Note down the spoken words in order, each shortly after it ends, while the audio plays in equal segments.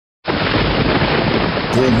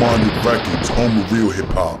Cold-minded records, home of real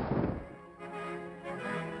hip-hop.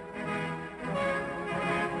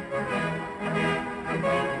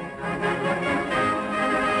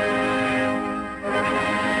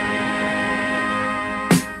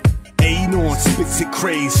 Spits it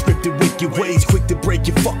craze, scripted wicked ways, quick to break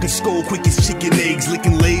your fucking skull, quick as chicken eggs,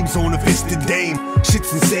 licking labes on a fisted dame.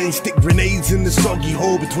 Shit's insane, stick grenades in the soggy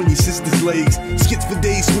hole between your sister's legs. Skits for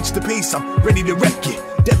days, switch the pace, I'm ready to wreck it.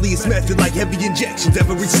 Deadliest method like heavy injections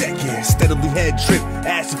every second. Steadily head trip,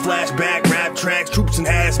 acid flashback, rap tracks, troops in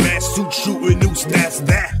hazmat suits shooting noose, that's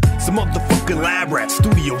that. Some motherfucking lab rat,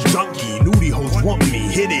 studio junkie, nudie hoes want me,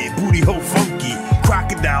 hit it, booty hole funky.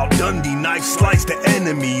 Crocodile Dundee, knife slice the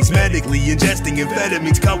enemies. Medically ingesting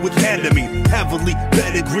amphetamines cut with ketamine. Heavily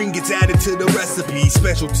bedded green gets added to the recipe.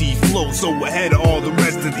 Specialty flow so ahead of all the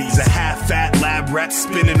rest of these. A half-fat lab rat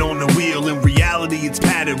spinning on the wheel. In reality it's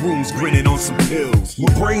padded rooms grinning on some pills.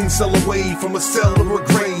 My brain cell away from a cell or a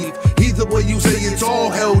grave. Either way you say it's all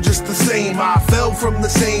hell just the same. I fell from the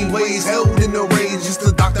same ways, held in the rage. Just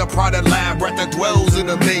a Dr. Prada lab rat that dwells in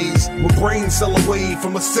a maze. My brain cell away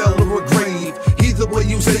from a cell or a grave. Either way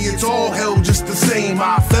you say it's all hell just the same.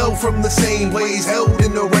 I fell from the same ways, held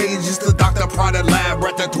in the rage. Just a Dr. Prada lab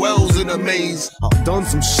rat that dwells in a maze. I've done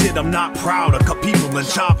some shit I'm not proud of. Cut people and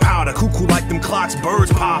chop powder. Cuckoo like them clocks,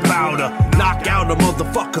 birds pop out of. Knock out a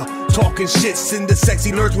motherfucker. Talking shit, send the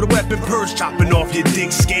sexy nerds with a weapon purse. Chopping off your dick,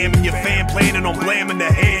 scamming your fan, planning on blamming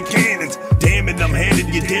the hand cannons. Damning, I'm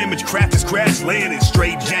handing you damage, craft is crash landing.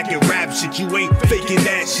 Straight jacket rap shit, you ain't faking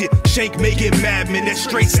that shit. Shank making madman, that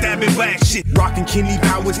straight stabbing black shit. Rocking Kenny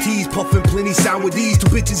Powers tees, puffing plenty sour D's. Two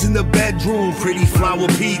bitches in the bedroom, pretty flower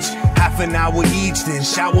peach. Half an hour each, then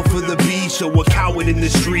shower for the beach. Or a coward in the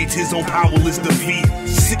streets, his own powerless defeat.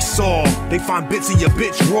 Six saw, they find bits of your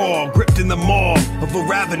bitch raw. Gripped in the maw of a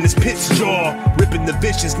ravenous pit's jaw. Ripping the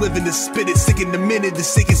vicious, living to spit it. Sick in the minute, the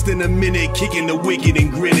sickest in a minute. Kicking the wicked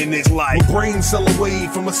and grinning his life. My brain cell away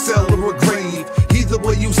from a cell or a grave. Either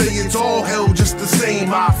way you say it's all hell just the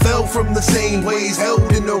same. I fell from the same ways,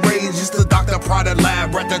 held in the rage. Just a Dr. Prada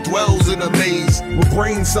lab rat that dwells in a maze. My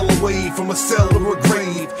brain cell away from a cell or a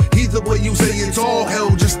grave. Either way you say it's all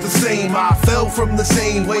hell just the same. I fell from the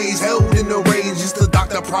same ways, held in the rage. Just a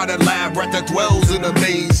Dr. Prada lab rat that dwells in a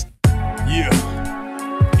maze. Yeah.